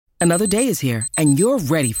Another day is here, and you're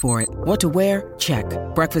ready for it. What to wear? Check.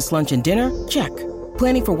 Breakfast, lunch, and dinner? Check.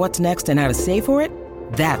 Planning for what's next and how to save for it?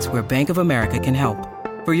 That's where Bank of America can help.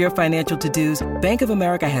 For your financial to-dos, Bank of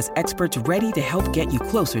America has experts ready to help get you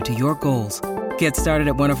closer to your goals. Get started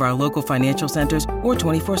at one of our local financial centers or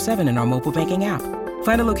 24/7 in our mobile banking app.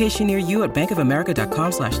 Find a location near you at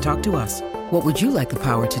bankofamerica.com/talktous. What would you like the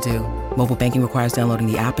power to do? Mobile banking requires downloading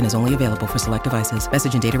the app and is only available for select devices.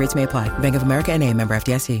 Message and data rates may apply. Bank of America N.A., member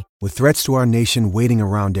FDIC. With threats to our nation waiting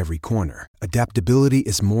around every corner, adaptability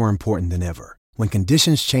is more important than ever. When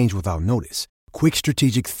conditions change without notice, quick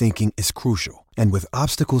strategic thinking is crucial. And with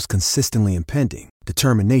obstacles consistently impending,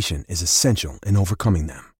 determination is essential in overcoming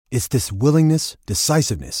them. It's this willingness,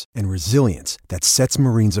 decisiveness, and resilience that sets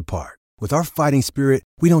Marines apart. With our fighting spirit,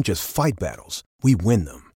 we don't just fight battles, we win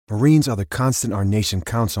them. Marines are the constant our nation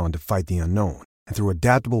counts on to fight the unknown. And through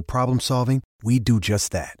adaptable problem solving, we do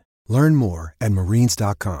just that. Learn more at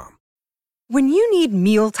marines.com. When you need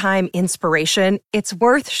mealtime inspiration, it's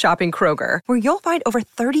worth shopping Kroger, where you'll find over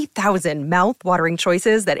 30,000 mouth-watering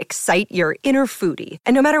choices that excite your inner foodie.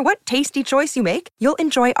 And no matter what tasty choice you make, you'll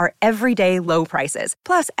enjoy our everyday low prices,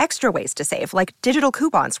 plus extra ways to save, like digital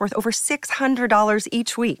coupons worth over $600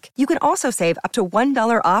 each week. You can also save up to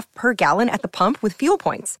 $1 off per gallon at the pump with fuel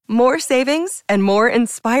points. More savings and more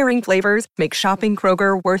inspiring flavors make shopping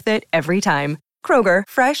Kroger worth it every time. Kroger,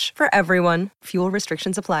 fresh for everyone. Fuel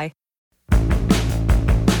restrictions apply.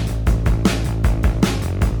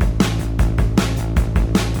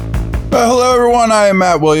 Hello, everyone. I am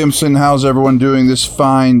Matt Williamson. How's everyone doing this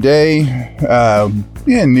fine day?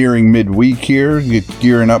 Nearing midweek here,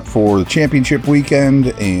 gearing up for the championship weekend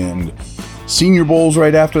and Senior Bowls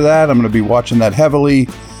right after that. I'm going to be watching that heavily.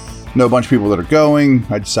 Know a bunch of people that are going.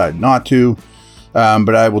 I decided not to,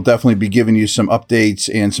 but I will definitely be giving you some updates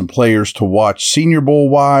and some players to watch Senior Bowl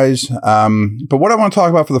wise. But what I want to talk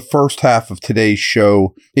about for the first half of today's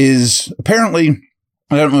show is apparently,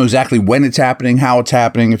 I don't know exactly when it's happening, how it's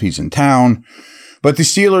happening, if he's in town, but the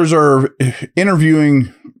Steelers are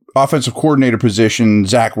interviewing offensive coordinator position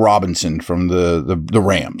Zach Robinson from the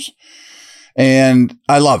Rams. And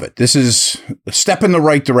I love it. This is a step in the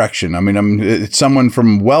right direction. I mean, it's someone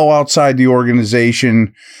from well outside the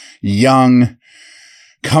organization, young,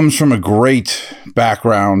 comes from a great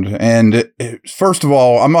background. And first of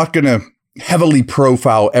all, I'm not going to heavily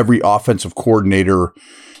profile every offensive coordinator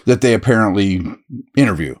that they apparently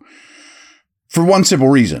interview for one simple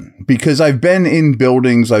reason, because I've been in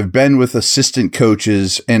buildings, I've been with assistant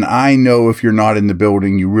coaches, and I know if you're not in the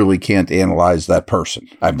building, you really can't analyze that person.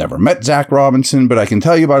 I've never met Zach Robinson, but I can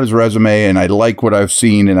tell you about his resume, and I like what I've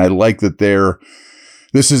seen, and I like that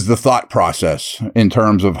this is the thought process in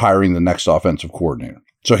terms of hiring the next offensive coordinator.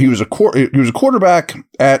 So he was a quarterback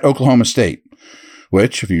at Oklahoma State,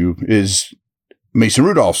 which is Mason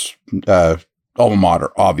Rudolph's alma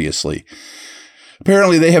mater, obviously.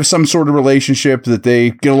 Apparently, they have some sort of relationship that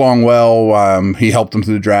they get along well. He helped them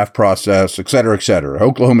through the draft process, et cetera, et cetera.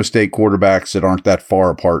 Oklahoma State quarterbacks that aren't that far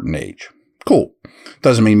apart in age. Cool.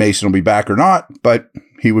 Doesn't mean Mason will be back or not, but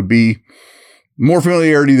he would be more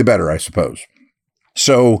familiarity, the better, I suppose.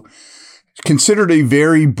 So, considered a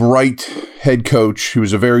very bright head coach. He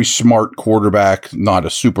was a very smart quarterback, not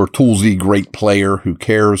a super toolsy great player. Who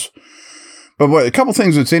cares? But a couple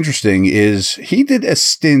things that's interesting is he did a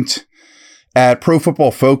stint at Pro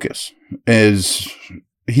Football Focus, as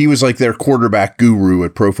he was like their quarterback guru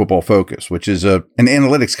at Pro Football Focus, which is an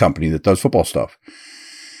analytics company that does football stuff.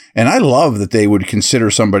 And I love that they would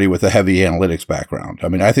consider somebody with a heavy analytics background. I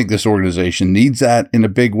mean, I think this organization needs that in a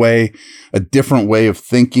big way, a different way of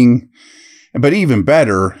thinking. But even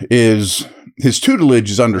better is his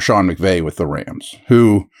tutelage is under Sean McVay with the Rams,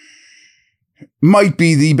 who might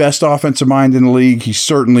be the best offensive mind in the league. He's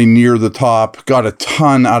certainly near the top. Got a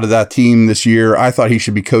ton out of that team this year. I thought he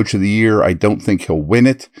should be coach of the year. I don't think he'll win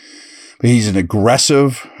it. But he's an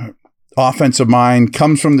aggressive offensive mind.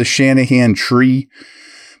 Comes from the Shanahan tree.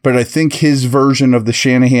 But I think his version of the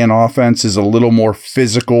Shanahan offense is a little more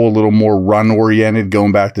physical, a little more run-oriented,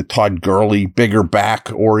 going back to Todd Gurley, bigger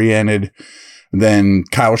back-oriented than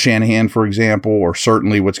Kyle Shanahan, for example, or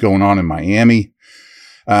certainly what's going on in Miami.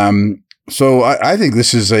 So I think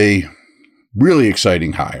this is a really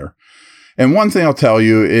exciting hire. And one thing I'll tell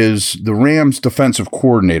you is the Rams defensive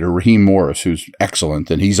coordinator, Raheem Morris, who's excellent,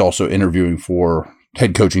 and he's also interviewing for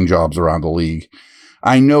head coaching jobs around the league,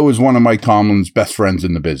 I know is one of Mike Tomlin's best friends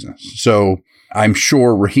in the business. So I'm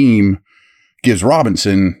sure Raheem gives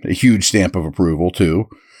Robinson a huge stamp of approval too.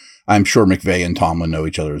 I'm sure McVay and Tomlin know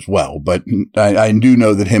each other as well, but I do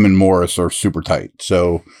know that him and Morris are super tight.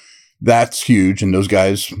 So That's huge, and those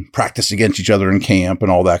guys practice against each other in camp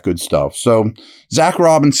and all that good stuff. So Zach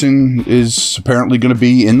Robinson is apparently going to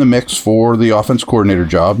be in the mix for the offense coordinator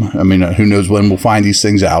job. I mean, who knows when we'll find these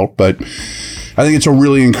things out, but I think it's a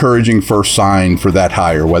really encouraging first sign for that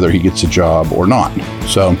hire, whether he gets a job or not.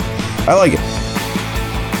 So I like it.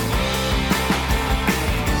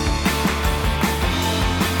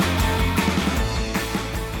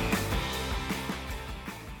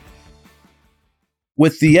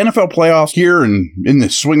 With the NFL playoffs here and in the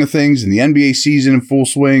swing of things and the NBA season in full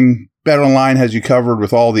swing, BetOnline has you covered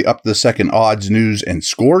with all the up-to-the-second odds, news, and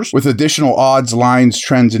scores. With additional odds, lines,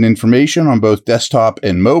 trends, and information on both desktop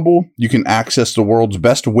and mobile, you can access the world's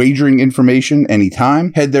best wagering information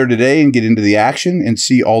anytime. Head there today and get into the action and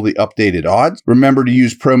see all the updated odds. Remember to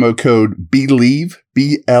use promo code BELIEVE,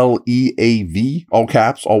 BLEAV, all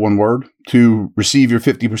caps, all one word, to receive your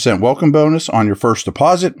 50% welcome bonus on your first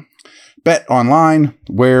deposit. Bet online,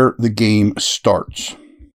 where the game starts.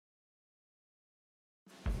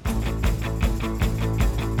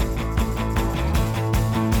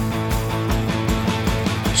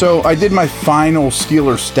 So I did my final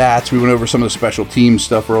Steelers stats. We went over some of the special team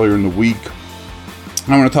stuff earlier in the week.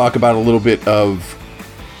 I want to talk about a little bit of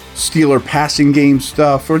Steeler passing game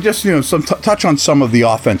stuff, or just, some touch on some of the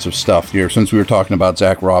offensive stuff here, since we were talking about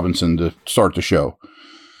Zach Robinson to start the show.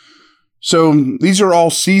 So these are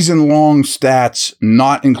all season-long stats,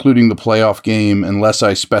 not including the playoff game, unless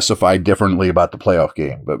I specify differently about the playoff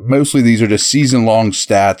game. But mostly these are just season-long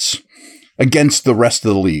stats against the rest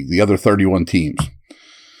of the league, the other 31 teams.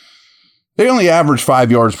 They only averaged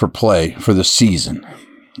 5 yards per play for the season,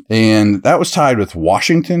 and that was tied with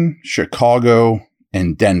Washington, Chicago,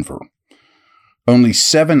 and Denver. Only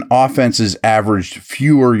 7 offenses averaged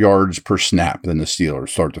fewer yards per snap than the Steelers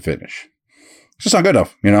start to finish. It's just not good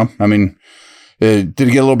enough, I mean, did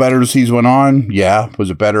it get a little better as the season went on? Yeah. Was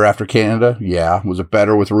it better after Canada? Yeah. Was it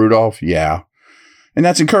better with Rudolph? Yeah. And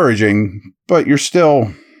that's encouraging, but you're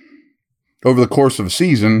still, over the course of a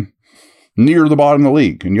season, near the bottom of the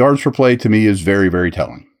league. And yards per play, to me, is very, very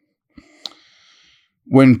telling.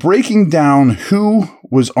 When breaking down who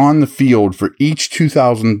was on the field for each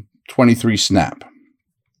 2023 snap,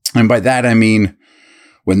 and by that I mean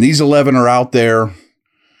when these 11 are out there,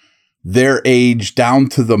 their age down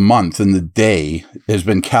to the month and the day has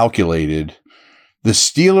been calculated. The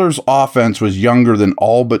Steelers' offense was younger than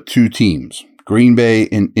all but 2 teams, Green Bay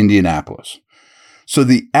and Indianapolis. So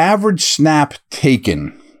the average snap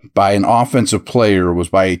taken by an offensive player was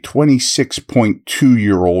by a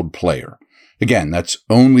 26.2-year-old player. Again, that's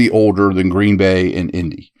only older than Green Bay and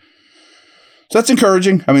Indy. So that's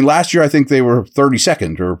encouraging. I mean, last year I think they were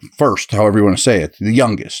 32nd or first, however you want to say it, the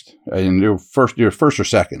youngest. And they were first or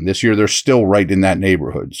second. This year they're still right in that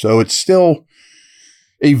neighborhood. So it's still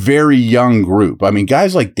a very young group. I mean,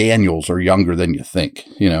 guys like Daniels are younger than you think,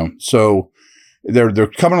 So they're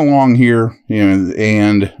coming along here,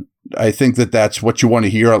 and I think that's what you want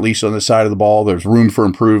to hear, at least on the side of the ball. There's room for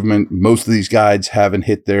improvement. Most of these guys haven't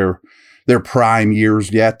hit their prime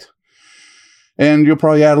years yet. And you'll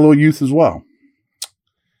probably add a little youth as well.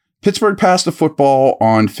 Pittsburgh passed the football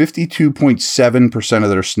on 52.7% of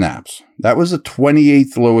their snaps. That was the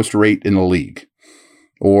 28th lowest rate in the league,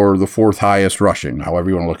 or the 4th highest rushing,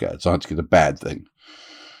 however you want to look at it. It's not a bad thing.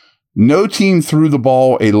 No team threw the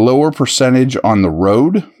ball a lower percentage on the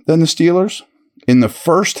road than the Steelers. In the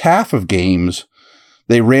first half of games,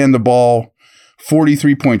 they ran the ball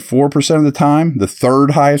 43.4% of the time, the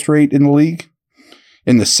 3rd highest rate in the league.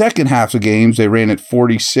 In the second half of games, they ran at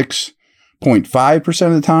 46.5%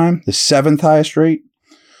 of the time, the 7th highest rate.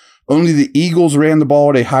 Only the Eagles ran the ball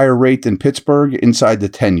at a higher rate than Pittsburgh inside the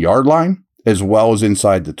 10-yard line, as well as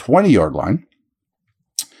inside the 20-yard line.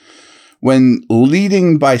 When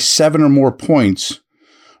leading by 7 or more points,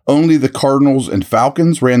 only the Cardinals and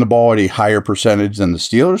Falcons ran the ball at a higher percentage than the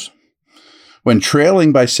Steelers. When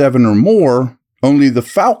trailing by 7 or more, only the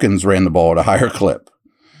Falcons ran the ball at a higher clip.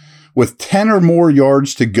 With 10 or more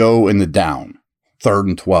yards to go in the down, 3rd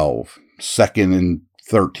and 12, 2nd and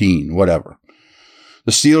 13, whatever,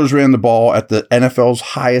 the Steelers ran the ball at the NFL's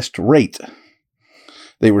highest rate.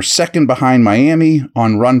 They were second behind Miami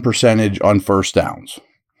on run percentage on first downs.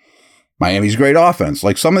 Miami's great offense.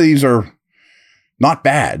 Like, some of these are not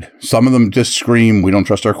bad. Some of them just scream, we don't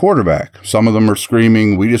trust our quarterback. Some of them are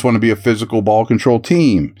screaming, we just want to be a physical ball control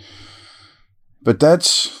team. But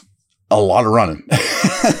that's a lot of running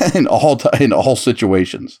in all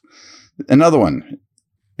situations. Another one,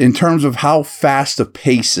 in terms of how fast a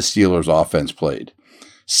pace the Steelers offense played,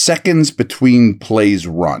 seconds between plays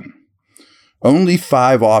run. Only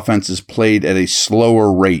 5 offenses played at a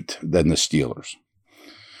slower rate than the Steelers.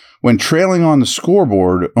 When trailing on the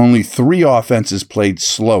scoreboard, only 3 offenses played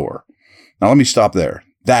slower. Now, let me stop there.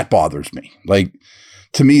 That bothers me. Like,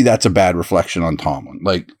 to me, that's a bad reflection on Tomlin.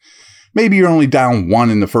 Like, maybe you're only down 1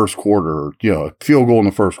 in the first quarter, or, a field goal in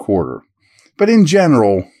the first quarter. But in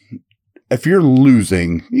general, if you're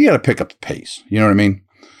losing, you got to pick up the pace. You know what I mean?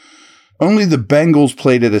 Only the Bengals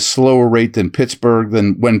played at a slower rate than Pittsburgh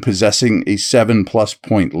than when possessing a 7+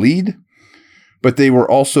 point lead, but they were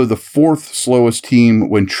also the 4th slowest team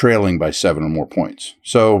when trailing by 7 or more points.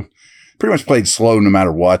 So pretty much played slow no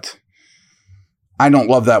matter what. I don't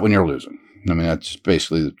love that when you're losing. I mean, that's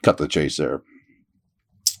basically cut the chase there.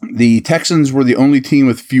 The Texans were the only team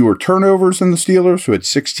with fewer turnovers than the Steelers, who had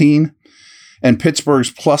 16, and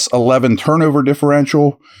Pittsburgh's +11 turnover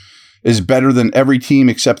differential is better than every team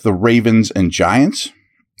except the Ravens and Giants.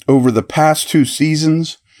 Over the past 2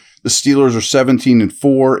 seasons, the Steelers are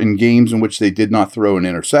 17-4 in games in which they did not throw an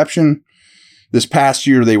interception. This past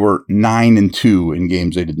year, they were 9-2 in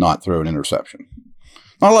games they did not throw an interception.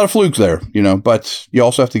 Not a lot of flukes there, but you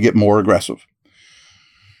also have to get more aggressive.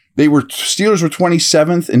 Steelers were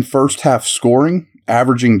 27th in first half scoring,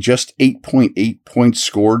 averaging just 8.8 points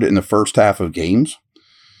scored in the first half of games.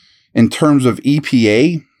 In terms of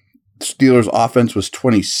EPA, Steelers offense was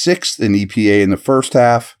 26th in EPA in the first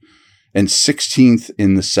half and 16th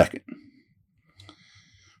in the second.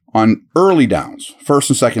 On early downs, first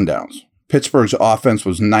and second downs, Pittsburgh's offense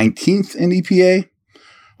was 19th in EPA.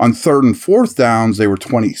 On third and fourth downs, they were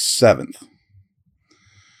 27th.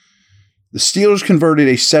 The Steelers converted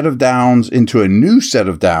a set of downs into a new set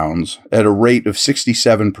of downs at a rate of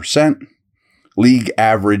 67%. League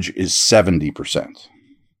average is 70%.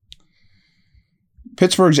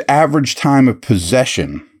 Pittsburgh's average time of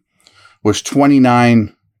possession was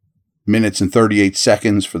 29 minutes and 38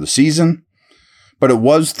 seconds for the season, but it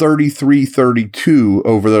was 33-32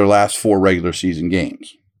 over their last 4 regular season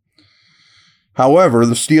games. However,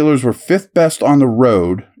 the Steelers were 5th best on the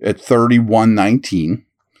road at 31-19.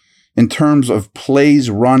 In terms of plays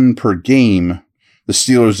run per game, the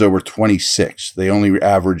Steelers, though, were 26th. They only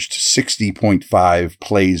averaged 60.5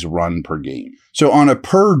 plays run per game. So on a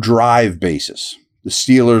per drive basis, the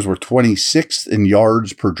Steelers were 26th in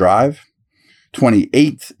yards per drive,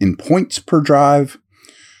 28th in points per drive,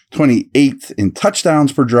 28th in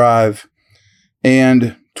touchdowns per drive,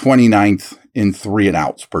 and 29th in 3 and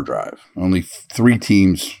outs per drive. Only 3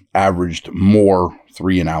 teams averaged more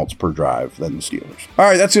 3 and outs per drive than the Steelers. All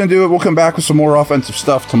right, that's going to do it. We'll come back with some more offensive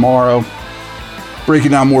stuff tomorrow,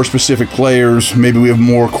 breaking down more specific players. Maybe we have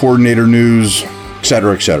more coordinator news,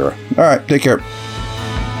 etc., etc. All right, take care.